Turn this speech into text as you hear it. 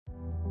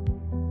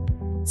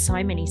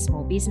So many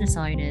small business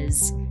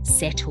owners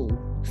settle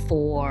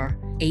for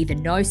either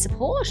no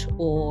support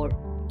or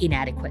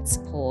inadequate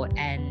support.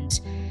 And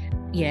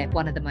yeah,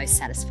 one of the most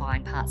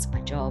satisfying parts of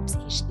my jobs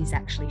is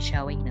actually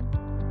showing them.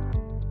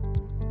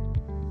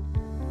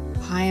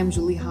 Hi, I'm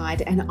Julie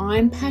Hyde, and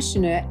I'm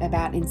passionate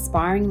about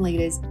inspiring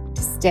leaders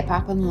to step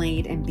up and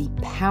lead and be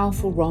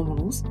powerful role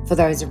models for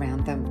those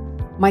around them.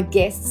 My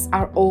guests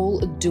are all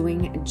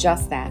doing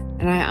just that,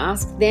 and I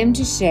ask them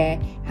to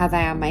share how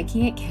they are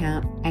making it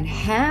count and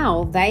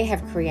how they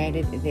have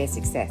created their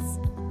success.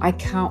 I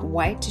can't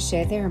wait to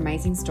share their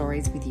amazing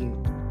stories with you.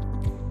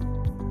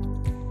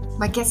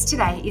 My guest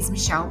today is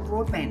Michelle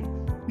Broadbent.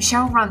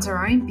 Michelle runs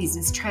her own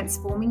business,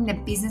 transforming the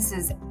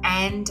businesses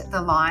and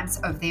the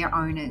lives of their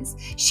owners.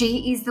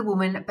 She is the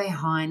woman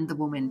behind the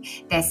woman,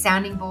 their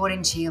sounding board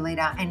and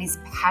cheerleader, and is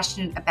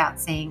passionate about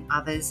seeing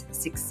others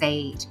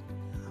succeed.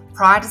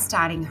 Prior to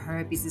starting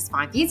her business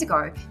 5 years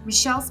ago,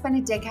 Michelle spent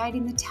a decade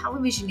in the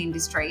television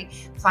industry,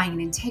 playing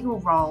an integral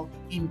role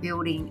in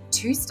building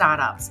 2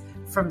 startups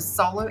from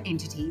solo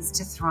entities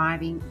to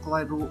thriving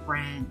global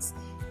brands.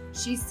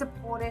 She's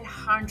supported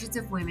hundreds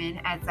of women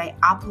as they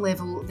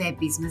up-level their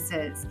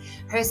businesses.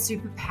 Her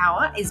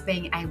superpower is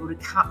being able to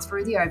cut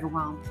through the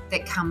overwhelm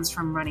that comes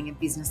from running a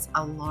business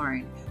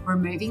alone,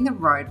 removing the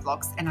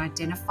roadblocks and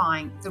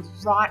identifying the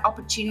right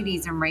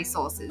opportunities and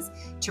resources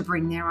to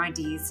bring their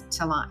ideas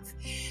to life.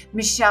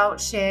 Michelle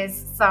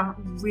shares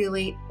some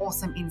really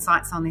awesome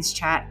insights on this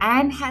chat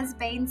and has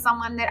been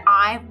someone that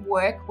I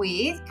work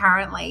with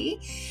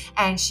currently,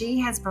 and she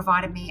has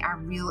provided me a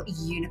real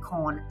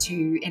unicorn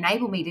to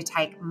enable me to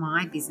take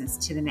my business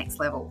to the next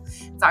level.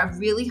 So I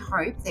really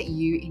hope that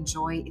you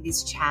enjoy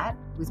this chat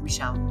with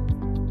Michelle.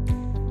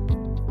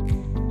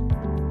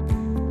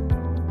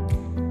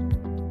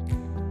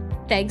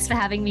 Thanks for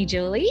having me,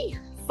 Julie.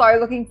 So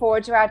looking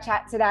forward to our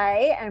chat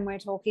today, and we're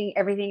talking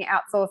everything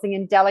outsourcing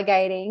and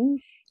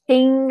delegating,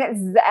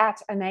 things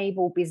that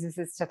enable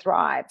businesses to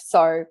thrive.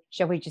 So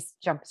shall we just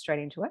jump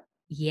straight into it?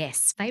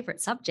 Yes, favourite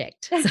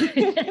subject. So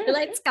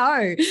let's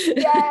go.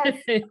 Yes.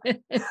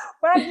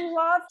 But I'd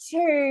love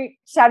to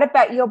chat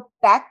about your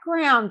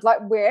background, like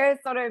where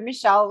sort of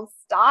Michelle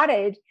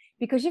started,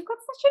 because you've got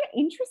such an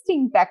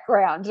interesting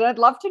background. And I'd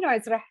love to know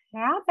sort of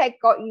how that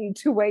got you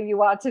to where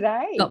you are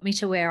today. Got me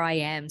to where I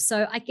am.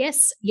 So I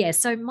guess,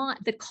 so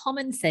the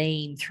common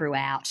theme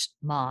throughout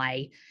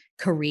my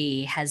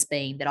career has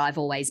been that I've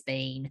always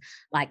been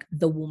like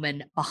the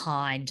woman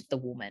behind the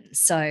woman.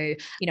 So,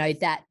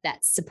 that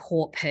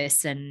support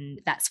person,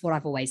 that's what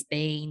I've always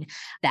been,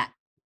 that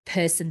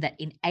person that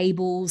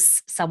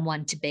enables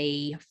someone to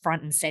be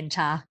front and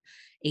center,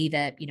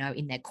 either,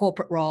 in their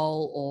corporate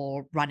role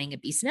or running a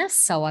business.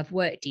 So I've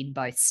worked in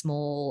both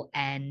small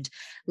and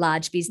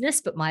large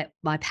business, but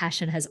my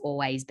passion has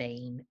always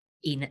been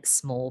in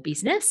small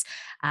business.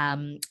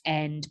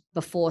 And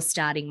before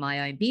starting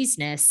my own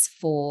business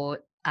for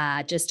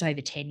just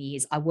over 10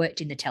 years, I worked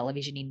in the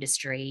television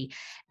industry,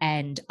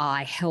 and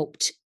I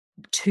helped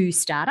 2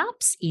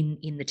 startups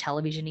in the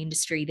television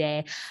industry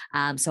there.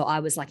 So I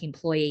was like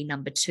employee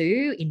number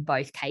 2 in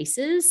both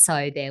cases.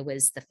 So there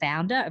was the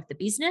founder of the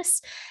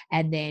business,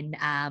 and then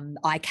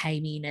I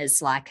came in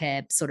as like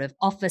a sort of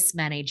office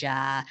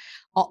manager,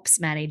 ops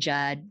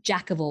manager,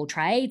 jack of all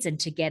trades, and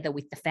together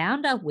with the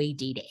founder, we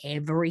did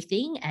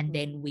everything. And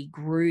then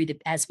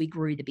as we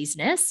grew the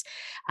business,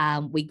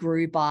 we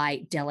grew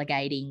by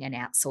delegating and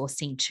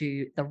outsourcing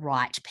to the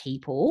right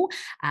people.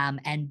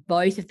 And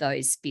both of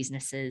those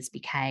businesses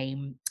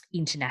became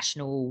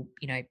international,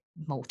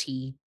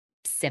 multi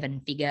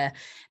 7-figure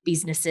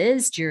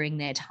businesses during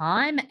their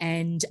time.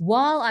 And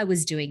while I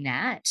was doing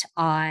that,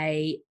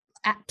 I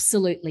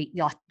absolutely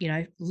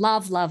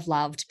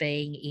loved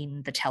being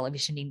in the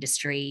television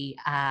industry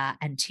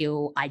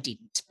until I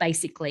didn't.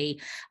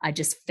 Basically, I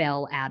just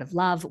fell out of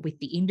love with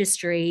the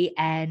industry.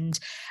 And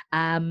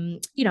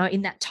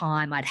in that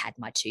time I'd had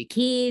my 2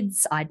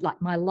 kids.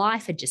 My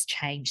life had just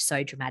changed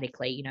so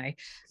dramatically. I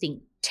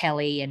think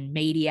telly and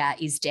media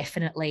is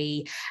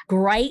definitely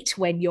great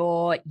when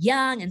you're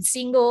young and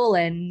single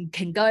and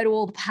can go to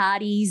all the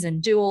parties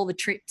and do all the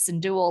trips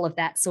and do all of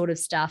that sort of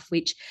stuff,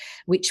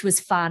 which was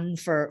fun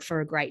for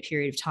a great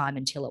period of time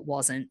until it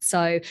wasn't.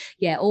 So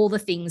yeah, all the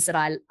things that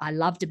I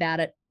loved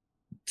about it,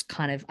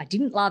 I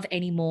didn't love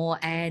anymore,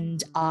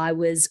 and I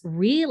was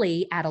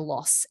really at a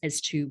loss as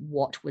to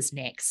what was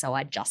next. So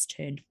I just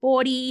turned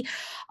 40.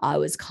 I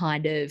was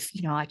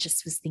I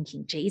just was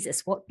thinking,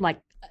 Jesus, what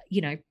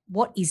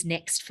is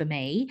next for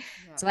me?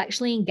 Yeah. So I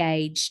actually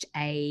engaged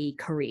a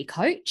career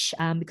coach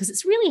because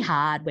it's really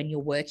hard when you're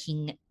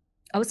working.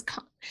 I wouldn't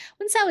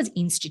say I was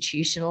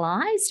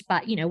institutionalized,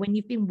 but, when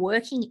you've been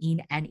working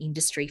in an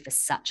industry for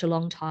such a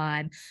long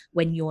time,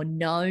 when you're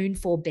known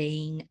for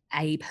being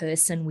a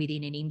person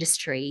within an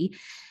industry,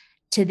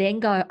 to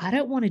then go, I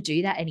don't want to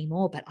do that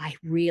anymore, but I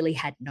really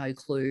had no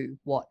clue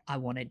what I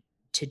wanted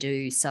to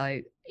do.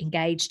 So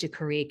engaged a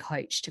career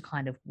coach to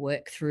kind of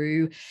work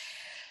through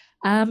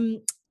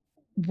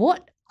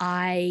what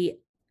I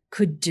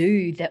could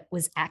do that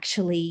was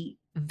actually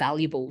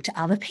valuable to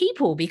other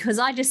people, because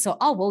I just thought,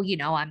 oh, well,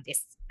 I'm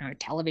this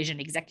television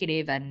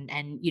executive, and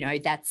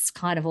that's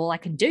kind of all I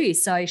can do.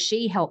 So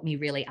she helped me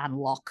really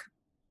unlock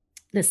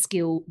the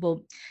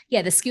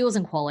skills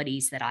and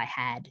qualities that I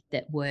had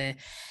that were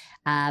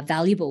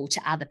valuable to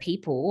other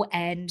people.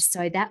 And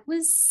so that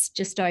was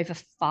just over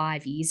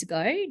 5 years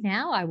ago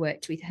now. I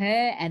worked with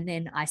her, and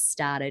then I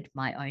started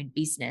my own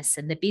business.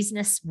 And the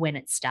business, when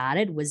it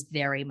started, was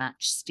very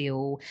much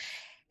still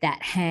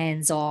that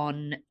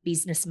hands-on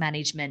business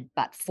management,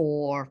 but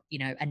for,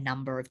 a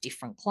number of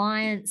different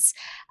clients,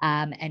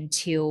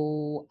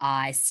 until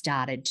I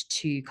started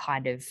to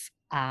kind of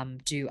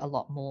do a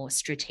lot more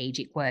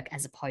strategic work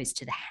as opposed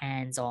to the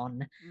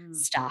hands-on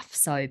stuff.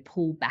 So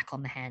pull back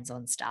on the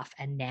hands-on stuff.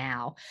 And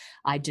now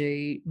I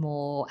do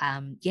more,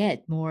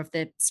 more of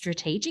the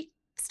strategic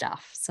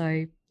stuff.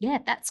 So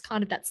that's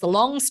the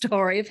long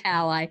story of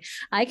how I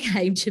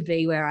came to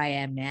be where I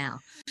am now.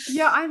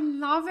 Yeah, I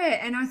love it.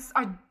 And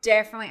I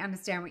definitely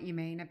understand what you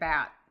mean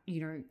about,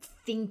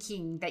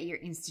 thinking that you're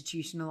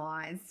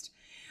institutionalized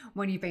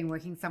when you've been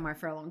working somewhere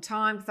for a long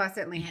time, because I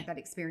certainly had that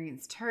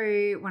experience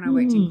too when I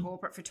worked in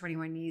corporate for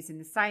 21 years in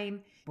the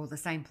same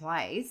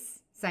place,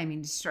 same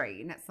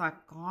industry. And it's like,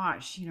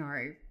 gosh,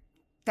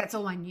 that's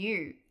all I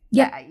knew.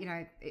 Yeah.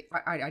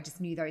 I just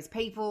knew those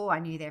people. I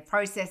knew their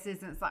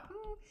processes. And it's like,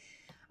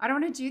 I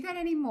don't want to do that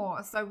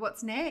anymore. So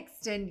what's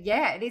next? And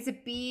it is a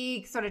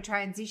big sort of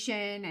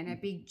transition and a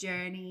big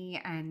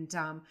journey. And,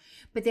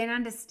 but then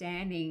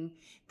understanding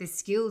the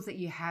skills that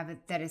you have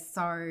that are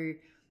so,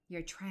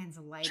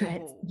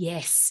 translatable.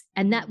 Yes.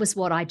 And that was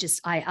what I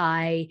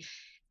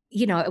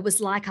it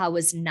was like I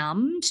was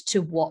numbed to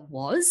what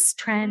was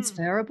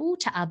transferable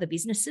to other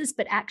businesses,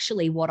 but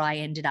actually what I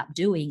ended up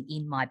doing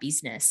in my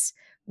business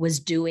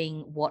was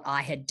doing what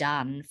I had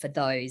done for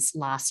those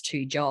last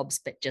 2 jobs,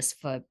 but just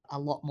for a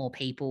lot more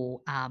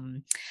people.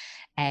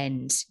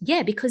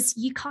 Because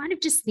you kind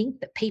of just think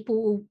that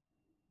people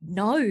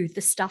know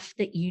the stuff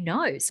that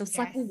So it's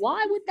like, well,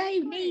 why would they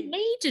need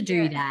me to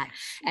do that?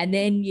 And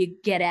then you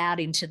get out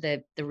into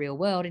the real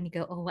world and you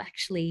go, oh,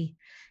 actually,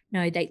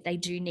 no, they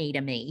do need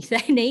me.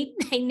 They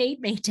need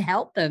me to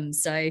help them.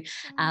 So,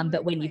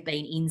 but when you've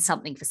been in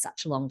something for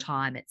such a long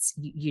time,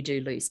 you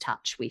do lose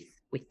touch with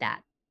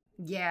that.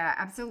 Yeah,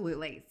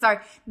 absolutely. So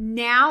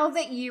now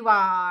that you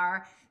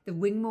are the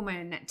wing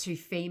woman to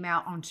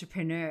female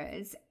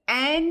entrepreneurs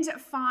and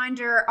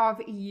finder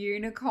of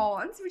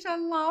unicorns, which I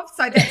love.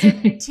 So that's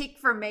a tick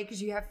from me,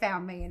 because you have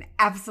found me an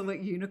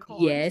absolute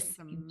unicorn. Yes,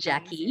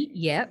 Jackie.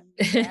 Yep.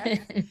 Yeah,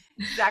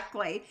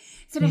 exactly.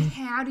 So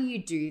how do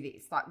you do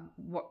this? Like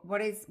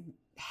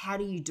how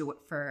do you do it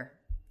for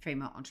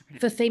female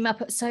entrepreneurs?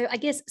 So I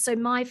guess,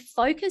 my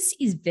focus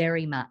is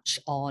very much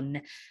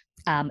on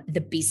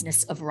the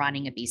business of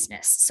running a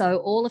business. So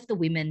all of the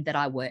women that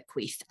I work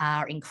with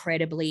are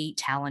incredibly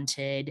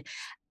talented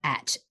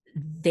at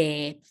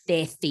their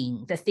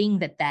thing, the thing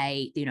that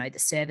they, the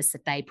service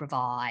that they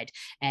provide.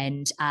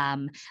 And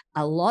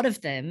a lot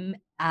of them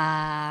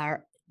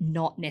are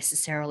not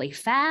necessarily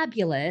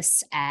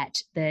fabulous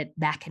at the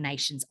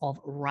machinations of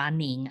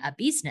running a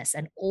business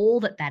and all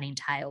that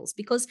entails.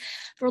 Because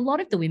for a lot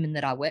of the women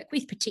that I work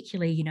with,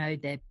 particularly,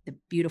 the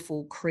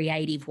beautiful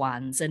creative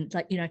ones, and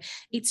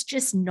it's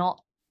just not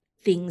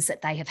things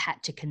that they have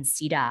had to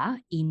consider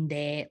in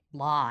their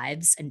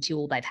lives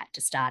until they've had to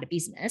start a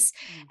business.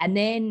 And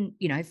then,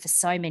 for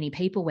so many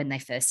people, when they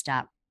first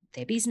start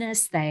their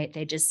business, they're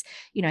just,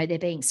 they're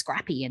being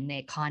scrappy and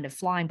they're kind of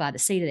flying by the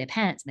seat of their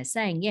pants, and they're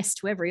saying yes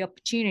to every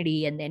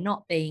opportunity, and they're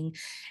not being,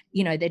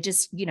 they're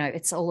just,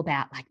 it's all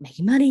about like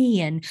making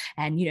money and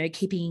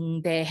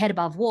keeping their head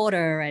above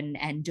water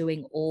and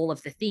doing all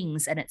of the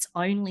things. And it's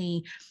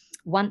only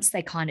once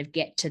they kind of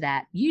get to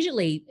that,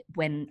 usually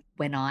when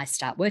I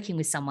start working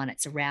with someone,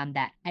 it's around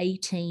that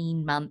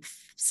 18-month,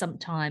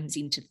 sometimes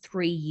into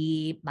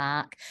 3-year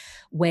mark,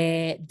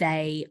 where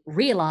they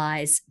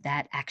realize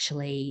that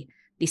actually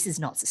this is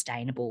not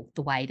sustainable,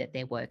 the way that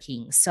they're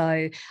working.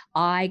 So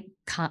I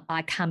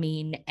come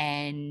in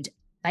and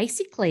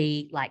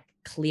basically like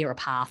clear a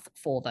path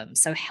for them.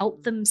 So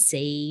help them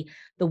see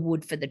the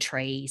wood for the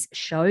trees,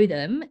 show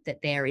them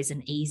that there is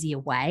an easier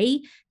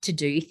way to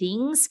do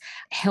things,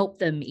 help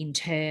them in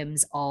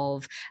terms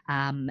of,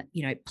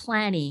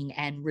 planning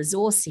and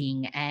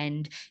resourcing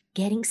and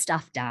getting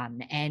stuff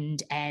done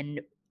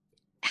and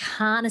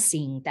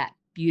harnessing that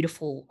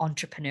beautiful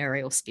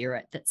entrepreneurial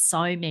spirit that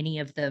so many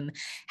of them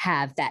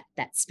have, that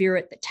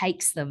spirit that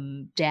takes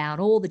them down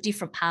all the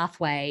different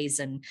pathways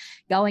and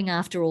going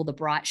after all the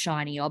bright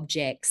shiny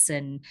objects,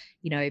 and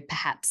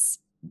perhaps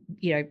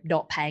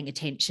not paying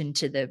attention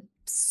to the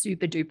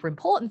super duper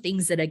important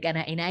things that are going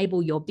to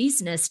enable your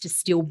business to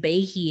still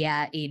be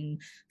here in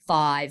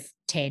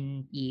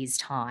 5-10 years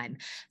time.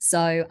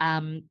 So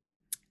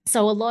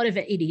So a lot of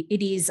it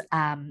is,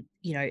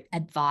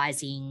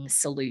 advising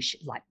solution,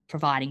 like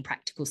providing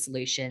practical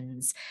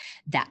solutions,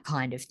 that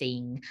kind of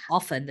thing.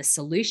 Often the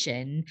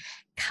solution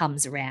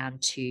comes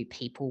around to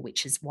people,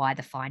 which is why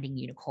the finding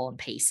unicorn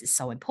piece is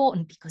so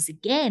important, because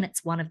again,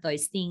 it's one of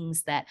those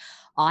things that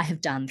I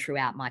have done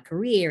throughout my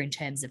career in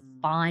terms of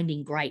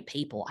finding great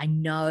people. I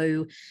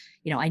know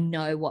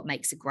what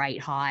makes a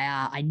great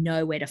hire. I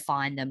know where to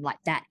find them. Like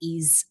that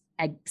is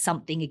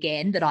something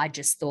again that I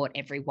just thought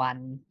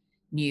everyone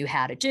knew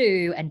how to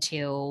do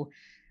until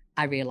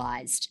I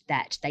realized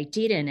that they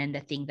didn't. And the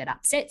thing that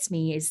upsets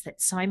me is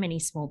that so many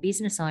small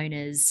business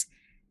owners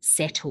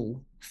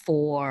settle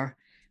for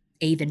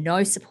either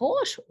no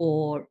support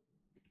or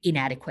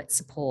inadequate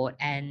support.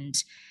 And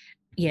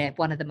yeah,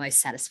 one of the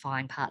most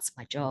satisfying parts of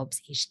my jobs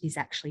is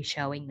actually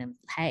showing them,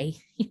 hey,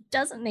 it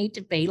doesn't need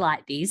to be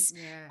like this.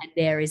 Yeah.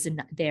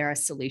 And there are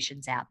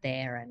solutions out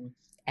there,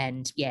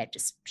 and yeah,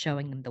 just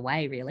showing them the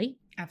way, really.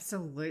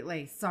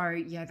 Absolutely. So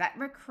yeah, that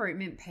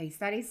recruitment piece,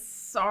 that is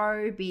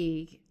so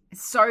big,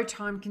 so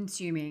time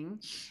consuming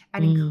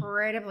and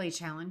incredibly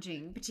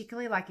challenging,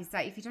 particularly like you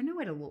say, if you don't know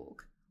where to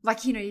look.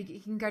 Like, you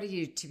can go to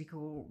your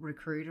typical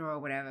recruiter or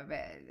whatever, but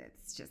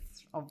it's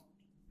just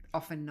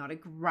often not a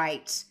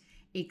great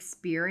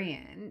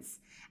experience.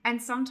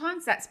 And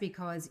sometimes that's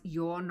because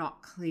you're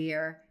not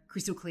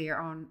crystal clear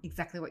on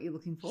exactly what you're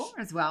looking for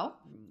as well.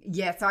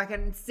 Yeah, so I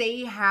can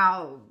see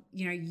how,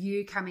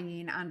 you coming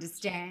in,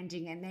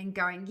 understanding, and then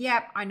going,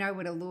 yep, I know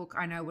where to look,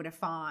 I know where to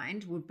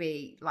find, would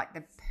be like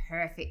the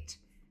perfect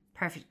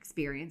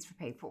experience for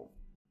people.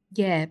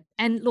 Yeah.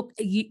 And look,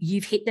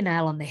 you've hit the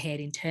nail on the head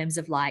in terms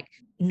of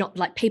not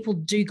like people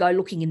do go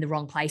looking in the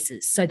wrong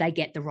places, so they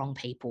get the wrong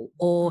people,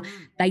 or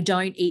they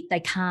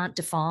can't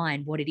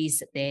define what it is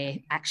that they're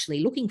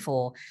actually looking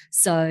for.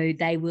 So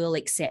they will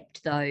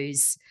accept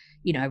those,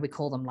 we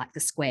call them like the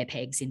square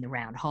pegs in the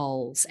round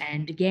holes.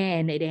 And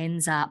again, it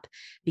ends up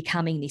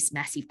becoming this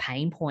massive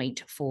pain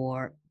point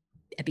for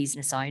a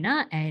business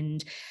owner,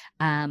 and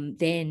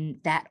then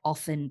that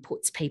often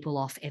puts people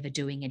off ever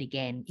doing it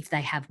again. If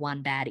they have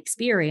one bad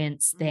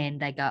experience, then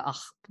they go,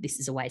 oh, this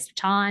is a waste of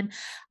time,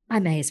 I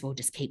may as well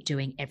just keep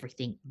doing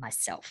everything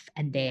myself.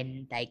 And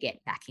then they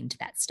get back into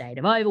that state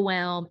of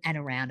overwhelm, and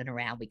around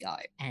we go,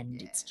 and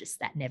it's just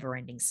that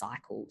never-ending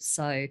cycle.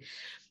 So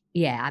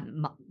yeah,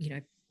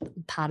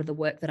 part of the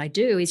work that I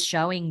do is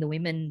showing the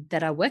women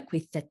that I work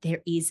with that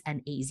there is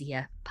an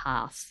easier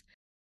path.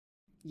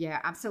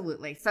 Yeah,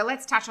 absolutely. So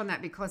let's touch on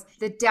that, because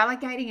the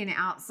delegating and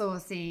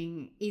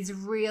outsourcing is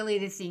really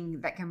the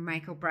thing that can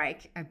make or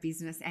break a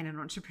business and an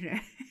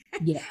entrepreneur.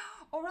 Yeah.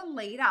 Or a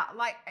leader.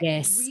 Like,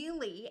 yes.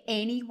 Really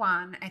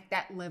anyone at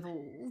that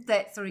level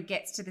that sort of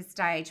gets to the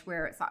stage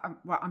where it's like,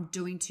 I'm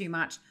doing too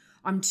much.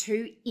 I'm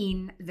too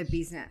in the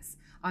business.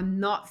 I'm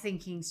not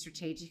thinking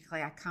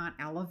strategically. I can't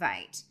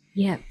elevate.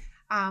 Yeah.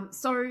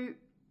 So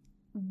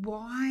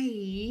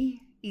why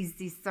is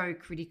this so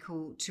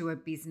critical to a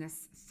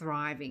business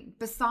thriving?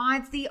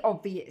 Besides the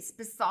obvious,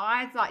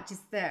 besides like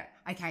just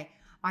okay,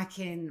 I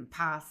can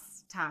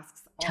pass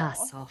tasks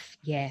off.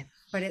 Yeah.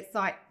 But it's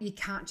like, you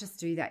can't just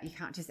do that. You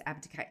can't just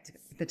abdicate to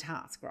the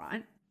task,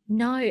 right?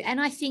 No. And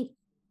I think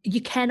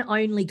you can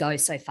only go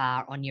so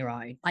far on your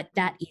own. Like,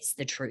 that is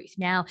the truth.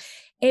 Now,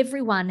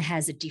 everyone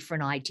has a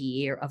different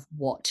idea of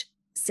what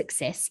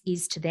success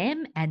is to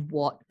them and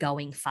what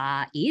going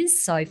far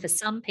is. So for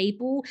some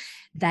people,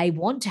 they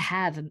want to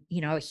have,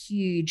 a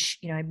huge,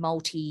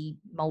 multi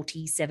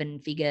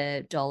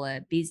 $7-figure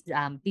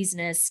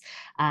business.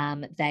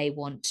 They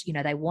want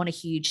a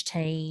huge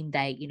team.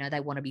 They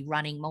want to be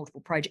running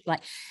multiple projects.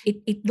 Like,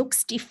 it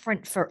looks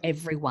different for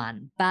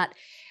everyone. But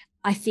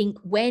I think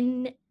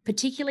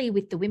particularly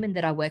with the women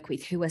that I work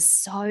with who are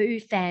so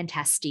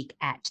fantastic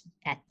at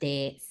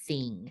their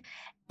thing,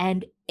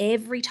 and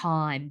every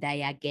time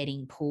they are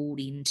getting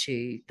pulled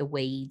into the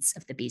weeds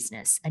of the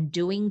business and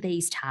doing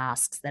these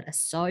tasks that are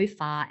so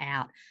far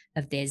out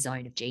of their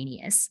zone of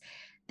genius,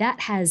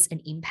 that has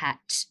an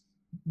impact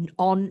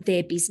on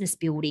their business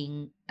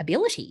building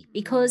ability.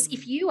 Because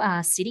if you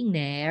are sitting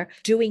there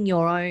doing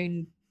your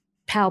own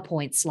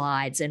PowerPoint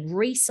slides and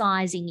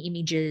resizing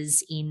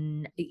images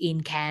in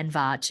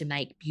Canva to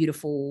make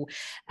beautiful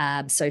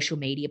social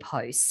media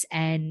posts,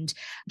 and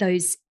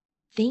those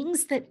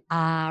things that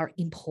are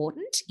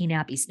important in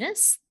our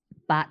business,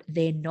 but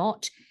they're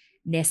not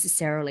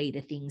necessarily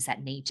the things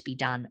that need to be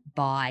done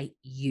by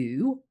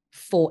you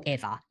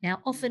forever.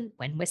 Now, often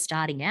when we're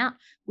starting out,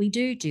 we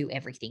do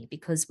everything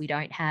because we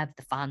don't have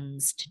the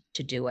funds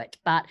to do it,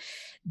 but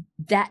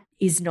that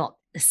is not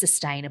a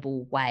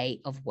sustainable way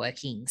of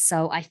working.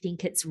 So I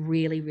think it's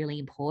really, really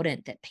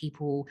important that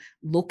people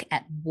look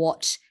at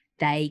what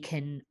they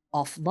can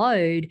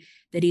offload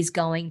that is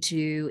going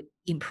to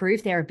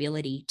improve their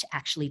ability to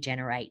actually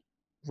generate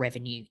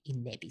revenue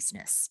in their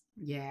business.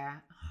 Yeah,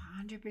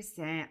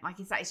 100%. Like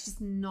you say, it's just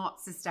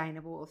not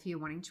sustainable if you're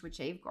wanting to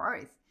achieve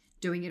growth,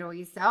 doing it all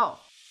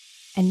yourself.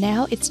 And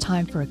now it's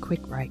time for a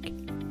quick break.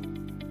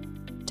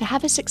 To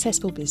have a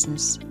successful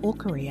business or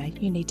career,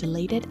 you need to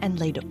lead it and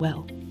lead it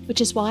well,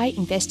 which is why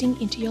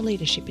investing into your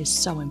leadership is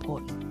so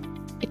important.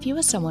 If you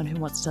are someone who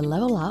wants to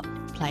level up,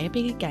 play a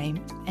bigger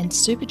game, and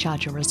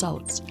supercharge your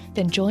results,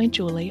 then join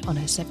Julie on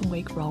her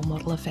 7-week Role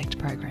Model Effect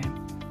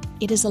program.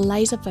 It is a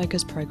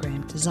laser-focused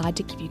program designed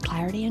to give you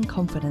clarity and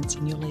confidence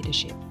in your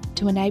leadership,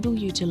 to enable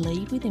you to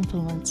lead with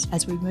influence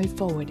as we move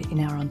forward in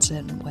our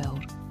uncertain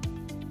world.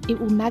 It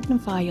will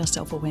magnify your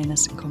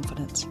self-awareness and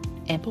confidence,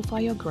 amplify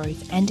your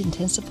growth, and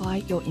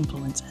intensify your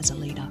influence as a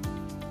leader.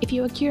 If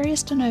you are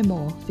curious to know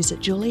more, visit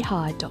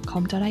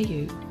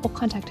juliehyde.com.au or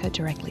contact her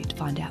directly to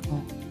find out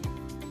more.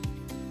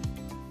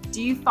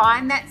 Do you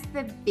find that's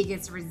the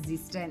biggest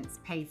resistance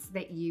piece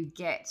that you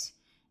get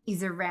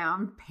is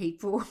around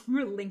people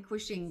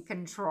relinquishing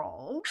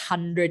control?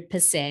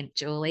 100%,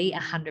 Julie,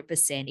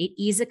 100%. It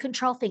is a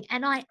control thing.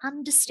 And I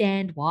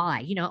understand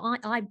why. You know,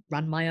 I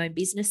run my own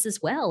business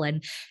as well,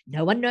 and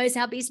no one knows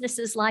our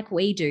businesses like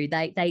we do.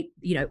 They,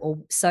 you know, or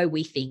so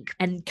we think.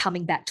 And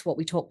coming back to what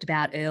we talked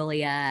about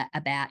earlier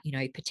about, you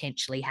know,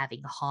 potentially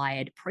having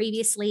hired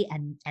previously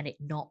and it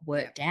not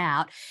worked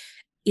out.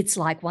 It's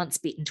like once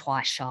bitten,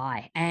 twice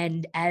shy.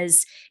 And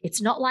as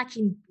it's not like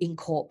in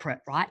corporate,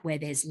 right, where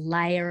there's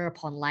layer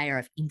upon layer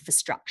of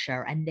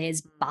infrastructure and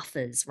there's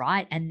buffers,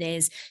 right? And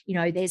there's, you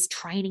know, there's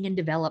training and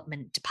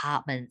development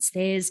departments,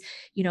 there's,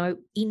 you know,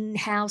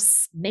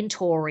 in-house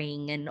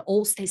mentoring and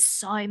also there's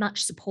so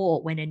much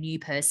support when a new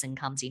person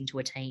comes into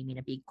a team in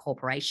a big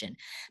corporation.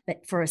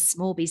 But for a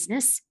small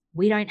business,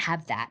 we don't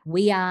have that.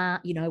 We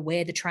are, you know,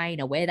 we're the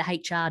trainer, we're the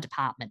HR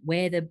department,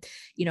 we're the,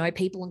 you know,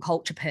 people and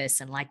culture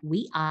person. Like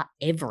we are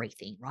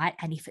everything, right?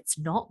 And if it's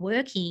not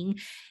working,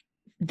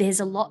 there's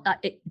a lot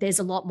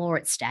more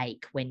at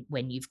stake when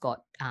you've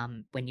got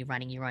when you're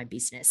running your own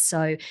business.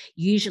 So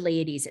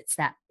usually it's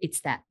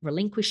that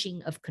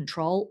relinquishing of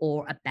control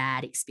or a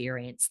bad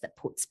experience that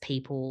puts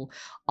people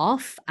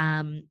off.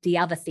 The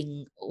other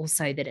thing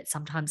also that it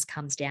sometimes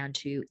comes down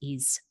to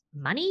is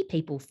money.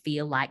 People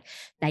feel like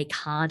they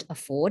can't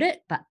afford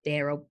it, but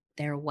there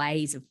are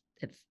ways of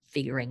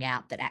figuring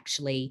out that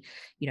actually,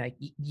 you know,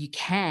 you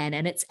can.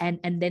 And it's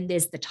and then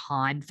there's the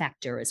time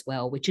factor as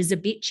well, which is a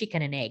bit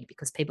chicken and egg,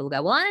 because people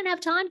go, well, I don't have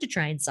time to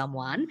train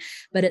someone.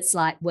 But it's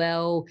like,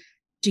 well,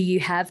 do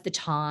you have the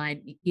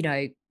time, you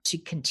know, to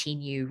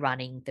continue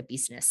running the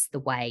business the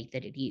way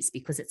that it is,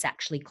 because it's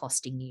actually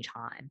costing you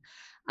time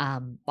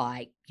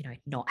by, you know,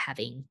 not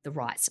having the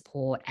right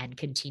support and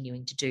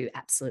continuing to do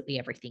absolutely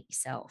everything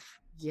yourself.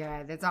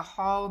 Yeah, there's a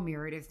whole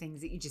myriad of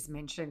things that you just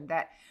mentioned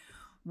that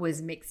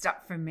was mixed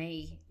up for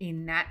me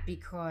in that,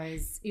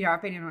 because, you know,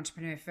 I've been an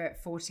entrepreneur for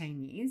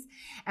 14 years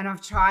and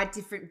I've tried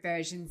different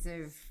versions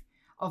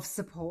of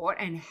support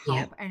and help.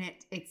 Yep. And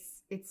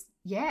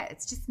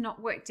it's just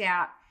not worked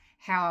out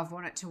how I've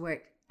wanted it to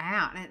work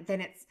out. And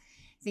then it's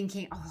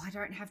thinking, oh, I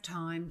don't have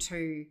time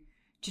to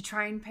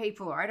train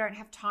people, or I don't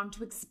have time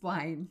to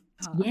explain.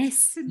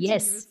 Yes. Yeah.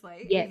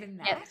 Even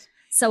that. Yep.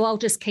 So I'll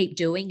just keep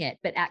doing it.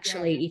 But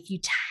actually, if you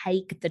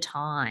take the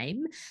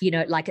time, you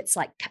know, like it's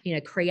like, you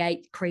know,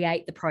 create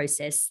the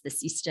process, the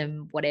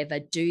system, whatever,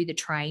 do the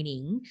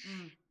training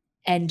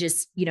and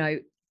just, you know,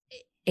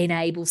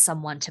 enable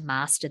someone to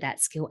master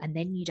that skill. And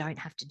then you don't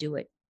have to do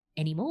it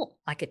anymore.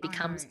 Like it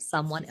becomes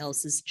someone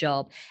else's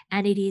job.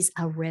 And it is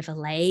a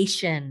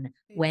revelation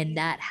when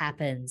that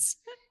happens.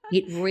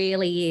 It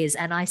really is.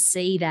 And I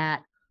see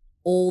that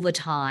all the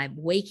time,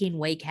 week in,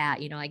 week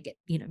out. You know, I get,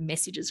 you know,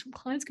 messages from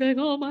clients going,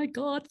 oh my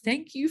God,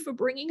 thank you for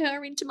bringing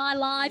her into my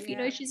life. You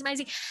know, she's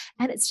amazing.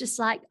 And it's just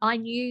like, I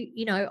knew,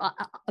 you know,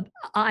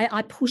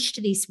 I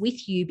pushed this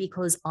with you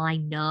because I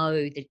know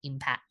the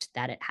impact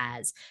that it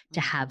has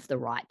to have the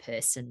right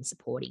person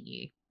supporting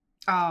you.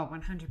 Oh,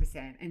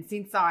 100%. And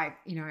since I,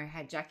 you know,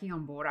 had Jackie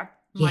on board,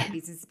 my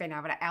business has been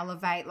able to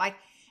elevate, like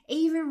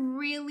even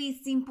really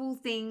simple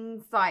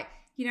things like,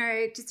 you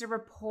know, just a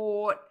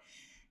report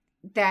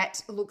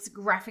that looks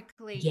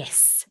graphically, you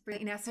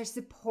know, so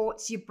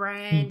supports your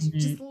brand,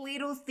 just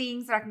little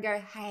things that I can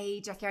go, hey,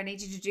 Jackie, I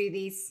need you to do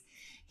this.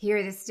 Here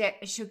are the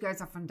steps. She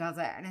goes off and does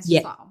it. And it's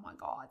just like, oh my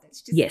God,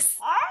 that's just,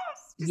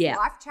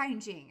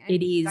 life-changing. And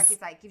it is. Like you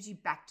say, it gives you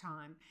back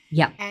time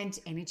and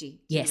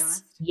energy, to be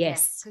honest.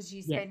 Yes. Because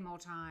you spend more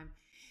time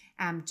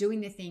doing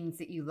the things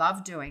that you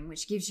love doing,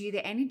 which gives you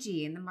the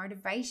energy and the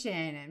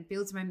motivation and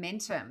builds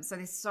momentum. So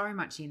there's so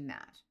much in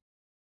that.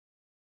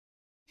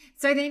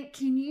 So then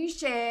can you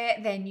share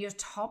then your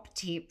top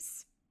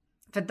tips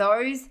for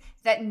those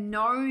that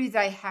know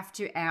they have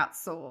to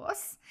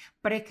outsource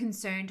but are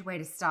concerned where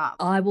to start?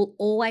 I will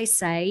always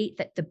say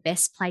that the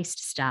best place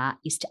to start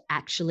is to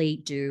actually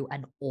do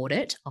an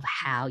audit of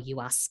how you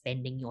are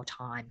spending your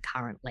time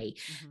currently.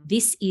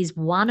 This is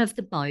one of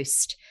the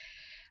most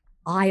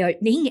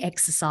eye-opening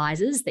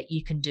exercises that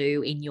you can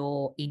do in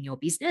your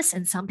business.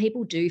 And some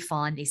people do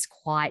find this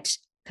quite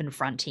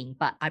confronting,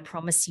 but I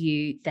promise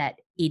you that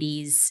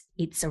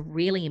it's a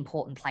really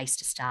important place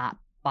to start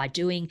by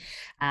doing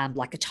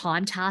like a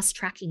time task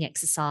tracking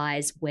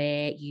exercise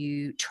where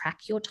you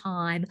track your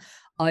time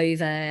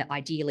over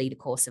ideally the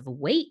course of a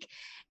week,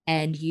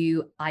 and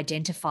you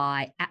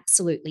identify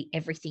absolutely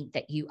everything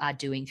that you are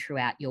doing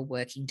throughout your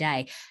working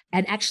day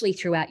and actually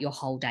throughout your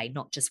whole day,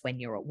 not just when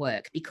you're at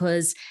work.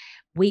 Because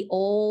we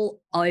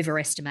all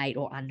overestimate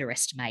or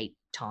underestimate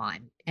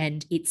time.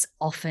 And it's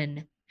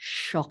often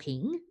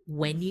shocking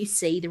when you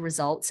see the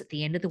results at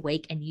the end of the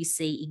week and you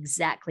see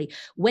exactly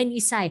when you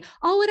say,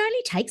 oh, it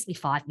only takes me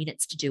 5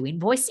 minutes to do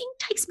invoicing,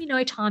 takes me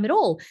no time at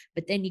all.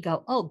 But then you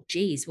go, oh,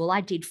 geez, well,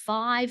 I did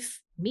 5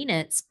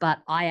 minutes, but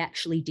I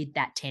actually did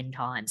that 10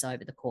 times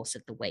over the course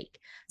of the week.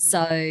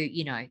 So,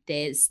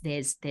 there's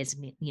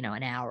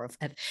an hour of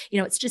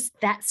it's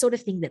just that sort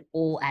of thing that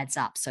all adds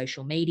up.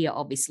 Social media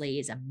obviously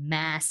is a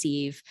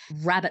massive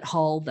rabbit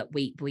hole that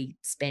we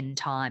spend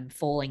time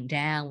falling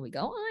down. We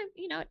go,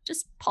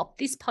 just pop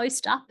this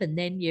post up, and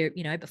then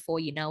before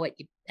you know it,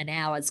 an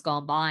hour's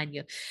gone by and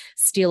you're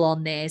still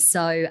on there.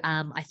 So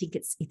I think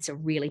it's a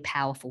really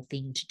powerful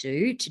thing to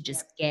do, to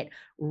just get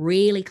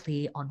really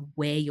clear on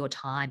where your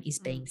time is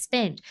being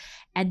spent,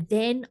 and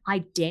then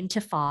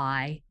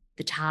identify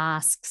the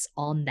tasks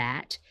on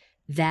that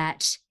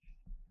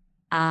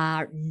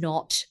are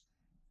not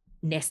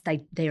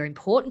they're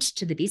important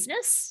to the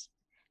business,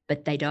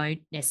 but they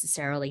don't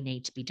necessarily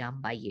need to be done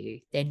by you.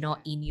 They're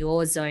not in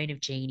your zone of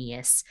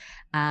genius.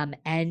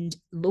 And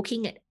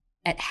looking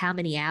at how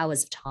many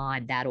hours of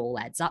time that all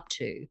adds up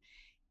to,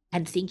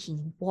 and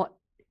thinking what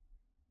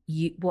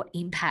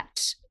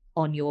impact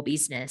on your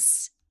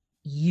business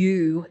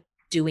you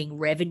doing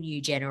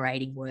revenue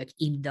generating work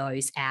in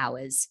those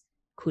hours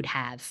could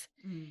have.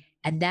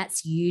 And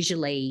that's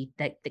usually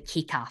the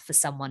kicker for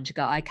someone to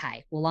go,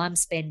 okay, well, I'm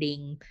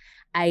spending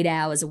 8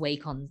 hours a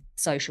week on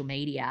social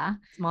media.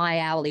 My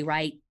hourly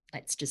rate,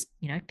 let's just,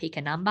 pick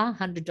a number,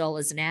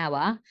 $100 an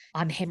hour.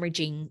 I'm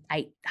hemorrhaging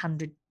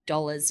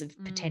 $800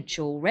 of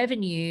potential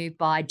revenue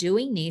by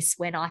doing this,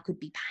 when I could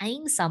be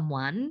paying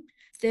someone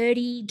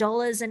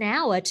 $30 an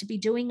hour to be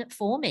doing it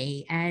for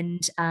me.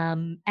 And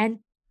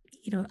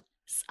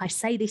I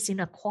say this in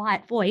a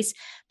quiet voice,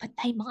 but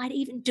they might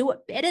even do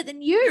it better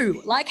than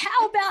you. Like,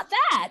 how about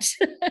that?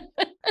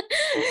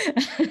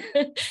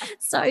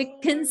 So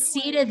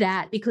consider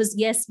that, because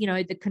yes,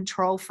 the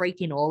control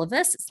freak in all of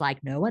us, it's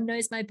like, no one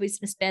knows my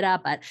business better.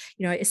 But,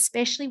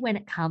 especially when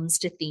it comes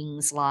to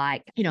things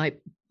like,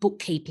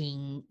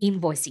 bookkeeping,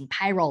 invoicing,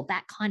 payroll,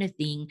 that kind of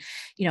thing,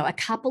 a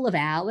couple of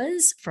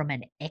hours from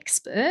an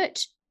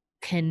expert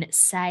can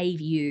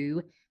save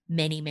you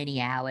many, many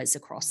hours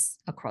across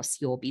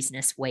your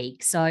business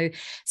week. So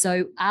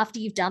after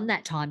you've done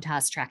that time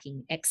task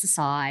tracking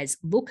exercise,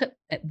 look at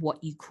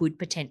what you could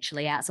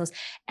potentially outsource.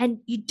 And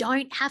you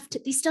don't have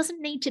to, this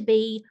doesn't need to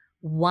be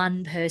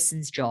one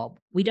person's job.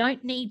 We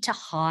don't need to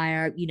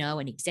hire,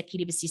 an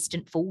executive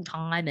assistant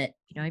full-time at,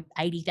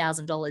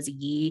 $80,000 a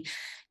year.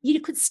 You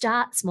could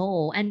start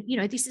small. And,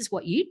 this is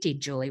what you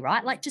did, Julie,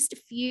 right? Like just a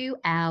few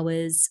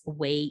hours a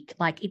week.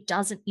 Like it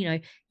doesn't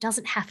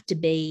have to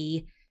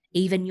be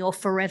even your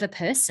forever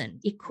person.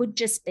 It could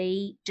just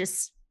be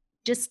just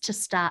to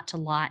start to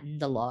lighten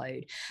the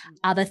load.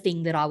 Other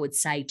thing that I would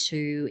say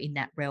too in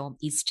that realm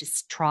is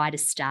just try to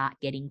start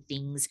getting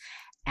things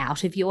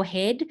out of your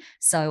head.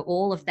 So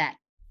all of that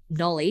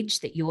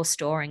knowledge that you're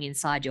storing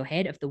inside your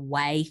head of the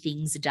way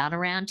things are done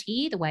around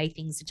here, the way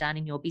things are done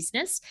in your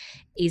business,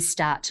 is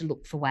start to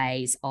look for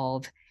ways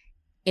of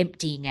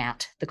emptying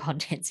out the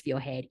contents of your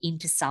head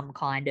into some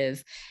kind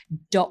of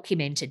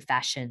documented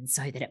fashion,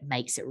 so that it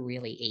makes it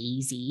really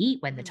easy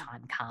when the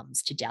time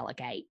comes to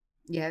delegate.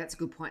 Yeah, that's a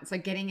good point. So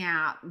getting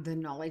out the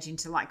knowledge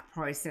into like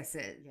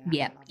processes.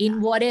 Yeah,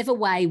 in whatever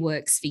way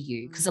works for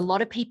you. Because a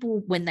lot of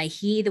people, when they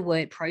hear the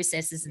word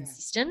processes and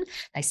system,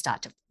 they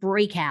start to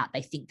freak out.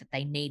 They think that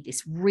they need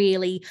this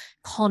really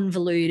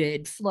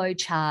convoluted flow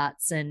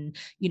charts and,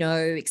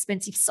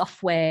 expensive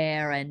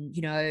software and,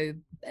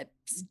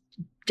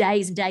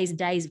 days and days and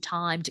days of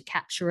time to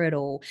capture it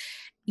all.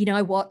 You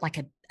know what, like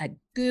a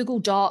Google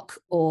Doc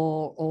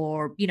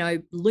or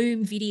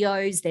Loom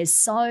videos. There's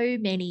so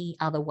many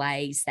other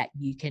ways that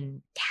you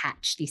can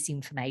catch this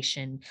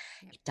information.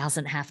 It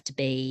doesn't have to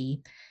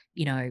be,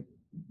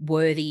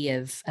 worthy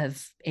of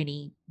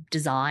any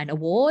design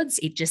awards.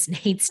 It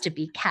just needs to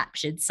be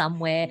captured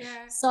somewhere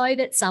so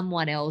that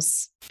someone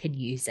else can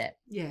use it.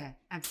 Yeah,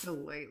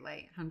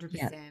 absolutely. 100%.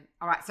 Yep.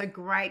 All right. So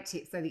great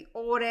tips. So the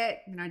audit,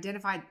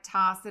 identify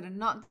tasks that are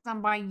not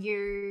done by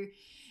you,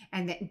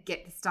 and then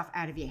get the stuff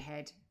out of your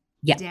head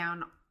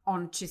down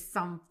onto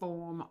some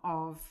form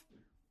of,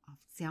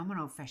 see, I'm an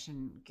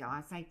old-fashioned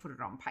guy. They put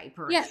it on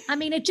paper. Yeah, I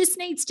mean, it just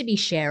needs to be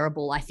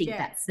shareable. I think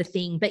that's the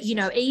thing. But,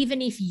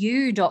 even if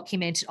you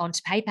document it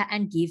onto paper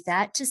and give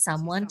that to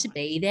someone to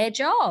be their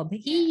job,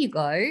 here you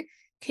go.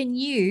 Can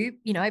you,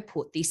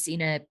 put this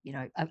in an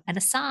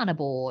Asana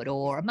board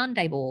or a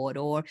Monday board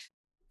or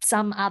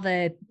some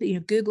other,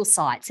 Google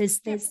sites?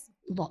 There's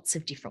lots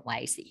of different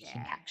ways that you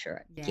can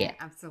capture it. Yeah,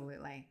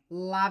 absolutely.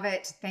 Love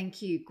it.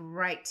 Thank you.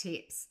 Great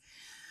tips.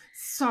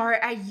 So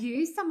are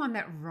you someone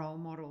that role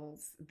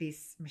models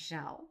this,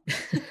 Michelle?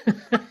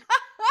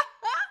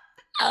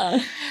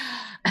 Am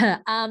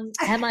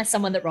I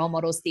someone that role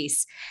models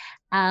this?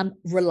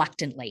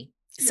 Reluctantly.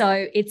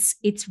 So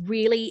it's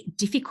really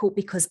difficult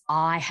because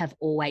I have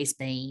always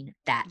been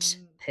that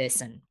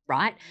person,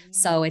 right?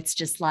 So it's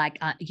just like,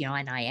 you know,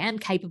 and I am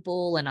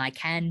capable and I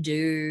can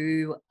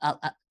do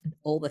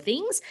all the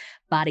things.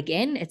 But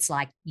again, it's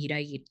like, you know,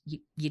 you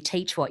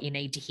teach what you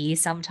need to hear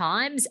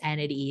sometimes.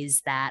 And it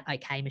is that,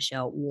 okay,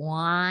 Michelle,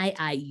 why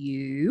are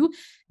you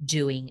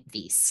doing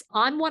this?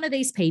 I'm one of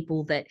these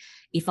people that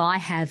if I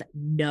have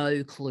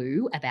no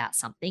clue about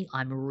something,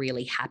 I'm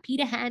really happy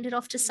to hand it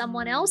off to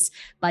someone else.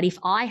 But if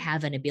I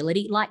have an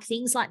ability, like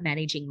things like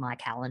managing my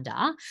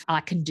calendar,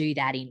 I can do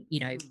that in,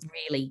 you know,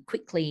 really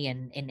quickly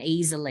and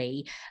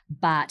easily.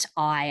 But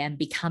I am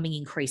becoming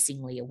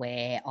increasingly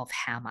aware of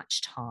how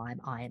much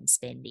time I am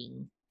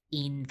spending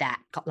in that,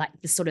 like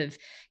the sort of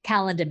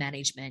calendar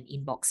management,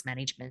 inbox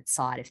management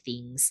side of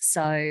things.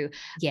 So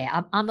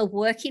yeah, I'm a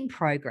work in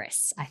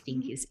progress, I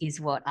think is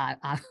what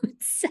I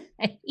would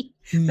say.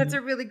 That's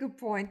a really good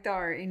point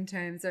though, in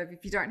terms of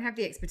if you don't have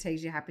the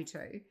expertise, you're happy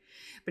to.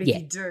 But if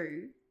you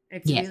do,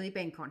 it's really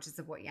being conscious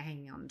of what you're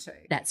hanging on to.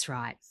 That's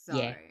right.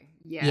 So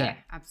yeah,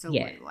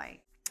 absolutely. Yeah.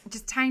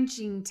 Just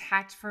changing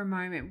tact for a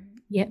moment.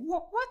 Yeah.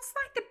 What's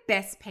like the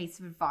best piece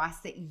of advice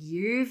that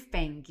you've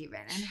been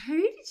given, and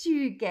who did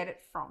you get it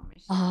from,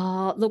 Michelle?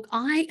 Oh, look,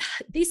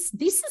 this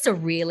is a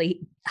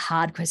really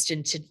hard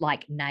question to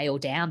like nail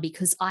down,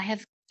 because I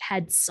have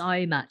had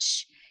so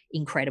much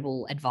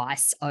incredible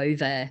advice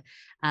over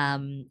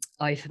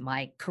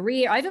my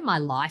career, over my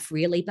life,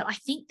 really. But I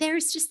think there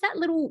is just that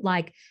little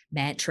like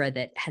mantra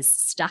that has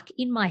stuck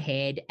in my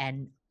head,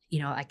 and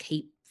you know, I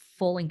keep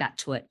falling back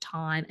to it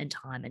time and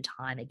time and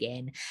time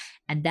again.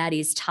 And that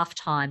is, tough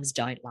times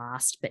don't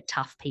last, but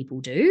tough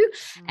people do.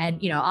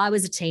 And, you know, I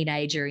was a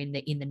teenager in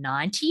the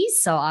 90s.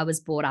 So I was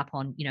brought up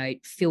on, you know,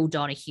 Phil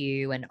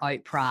Donahue and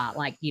Oprah,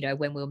 like, you know,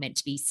 when we were meant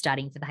to be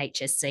studying for the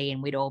HSC,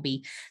 and we'd all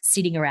be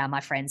sitting around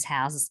my friends'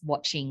 houses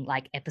watching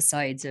like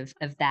episodes of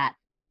that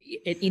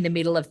in the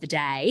middle of the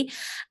day.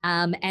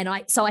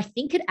 So I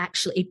think it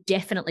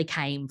definitely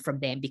came from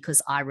them,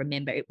 because I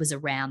remember it was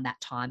around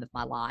that time of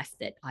my life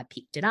that I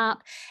picked it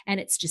up. And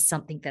it's just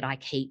something that I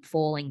keep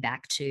falling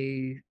back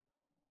to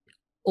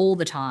all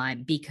the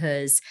time,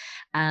 because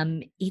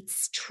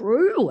it's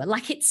true.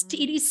 Like it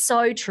is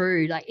so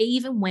true. Like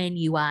even when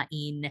you are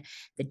in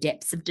the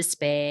depths of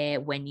despair,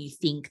 when you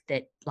think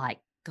that like,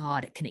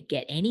 God, can it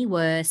get any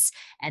worse?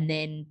 And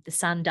then the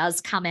sun does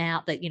come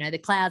out, that, you know, the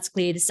clouds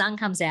clear, the sun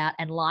comes out,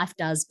 and life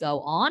does go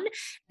on,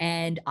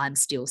 and I'm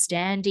still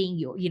standing.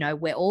 You know,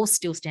 we're all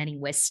still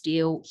standing. We're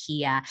still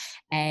here.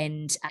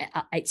 And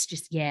it's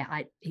just,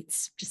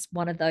 it's just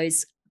one of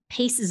those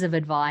pieces of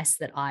advice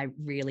that I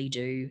really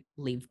do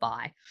live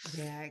by.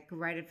 Yeah,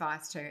 great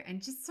advice too.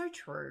 And just so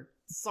true.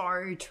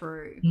 So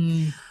true.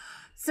 Mm.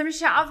 So,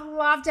 Michelle, I've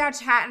loved our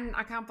chat, and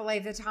I can't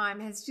believe the time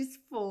has just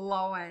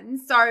flown.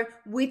 So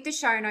with the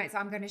show notes,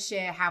 I'm going to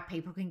share how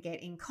people can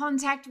get in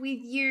contact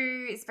with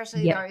you,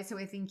 especially those who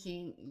are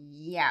thinking,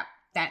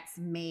 that's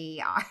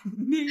me. I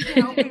need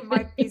help in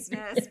my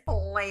business,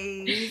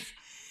 please.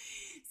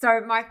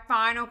 So my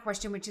final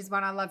question, which is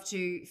one I love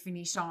to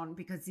finish on,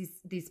 because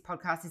this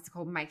podcast is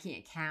called Making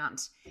It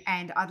Count.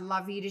 And I'd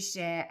love you to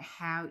share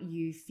how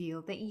you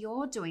feel that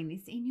you're doing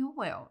this in your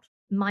world.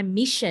 My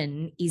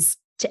mission is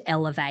to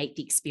elevate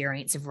the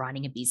experience of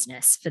running a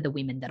business for the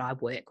women that I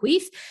work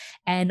with.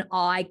 And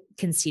I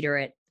consider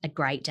it a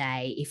great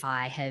day if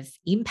I have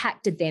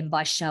impacted them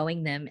by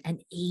showing them an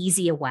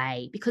easier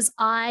way, because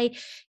I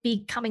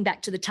be coming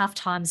back to the tough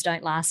times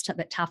don't last,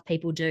 but tough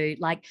people do.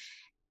 Like,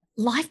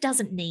 life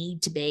doesn't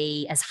need to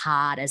be as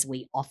hard as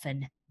we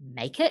often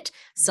make it.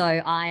 So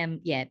I am,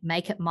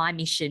 make it my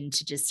mission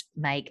to just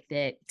make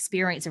the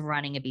experience of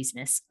running a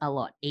business a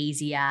lot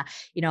easier.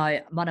 You know,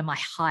 one of my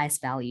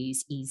highest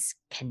values is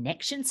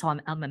connection. So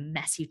I'm a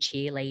massive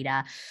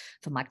cheerleader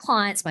for my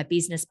clients, my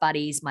business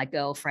buddies, my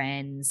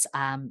girlfriends.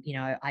 You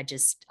know,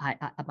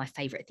 my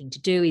favorite thing to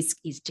do is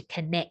to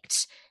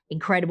connect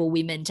incredible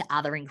women to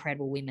other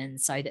incredible women,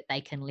 so that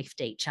they can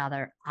lift each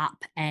other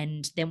up.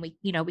 And then we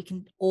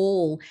can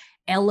all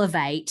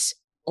elevate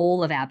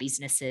all of our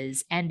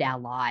businesses and our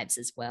lives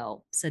as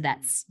well. So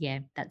that's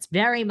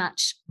very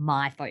much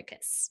my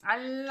focus. I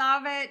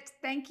love it.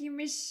 Thank you,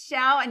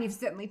 Michelle. And you've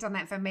certainly done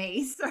that for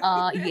me. So.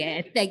 Oh,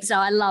 yeah. Thanks. So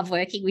I love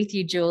working with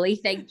you, Julie.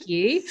 Thank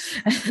you.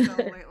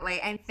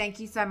 Absolutely. And thank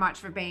you so much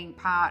for being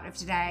part of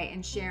today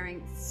and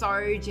sharing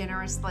so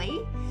generously.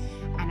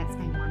 And it's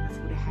been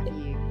wonderful to have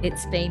you.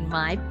 It's been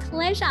my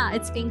pleasure.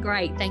 It's been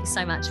great. Thanks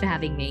so much for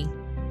having me.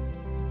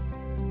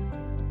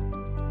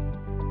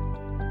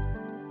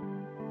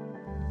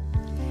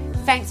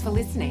 Thanks for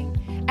listening,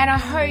 and I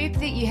hope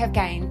that you have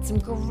gained some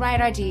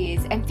great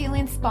ideas and feel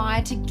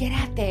inspired to get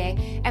out there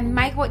and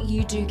make what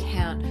you do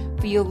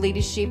count for your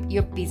leadership,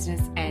 your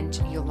business, and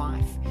your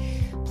life.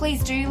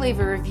 Please do leave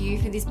a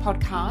review for this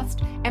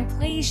podcast, and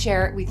please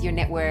share it with your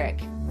network.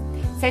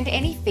 Send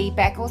any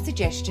feedback or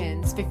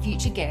suggestions for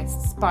future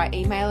guests by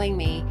emailing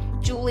me,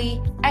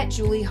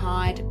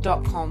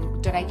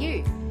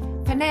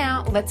 julie@juliehyde.com.au. For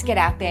now, let's get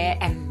out there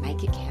and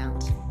make it count.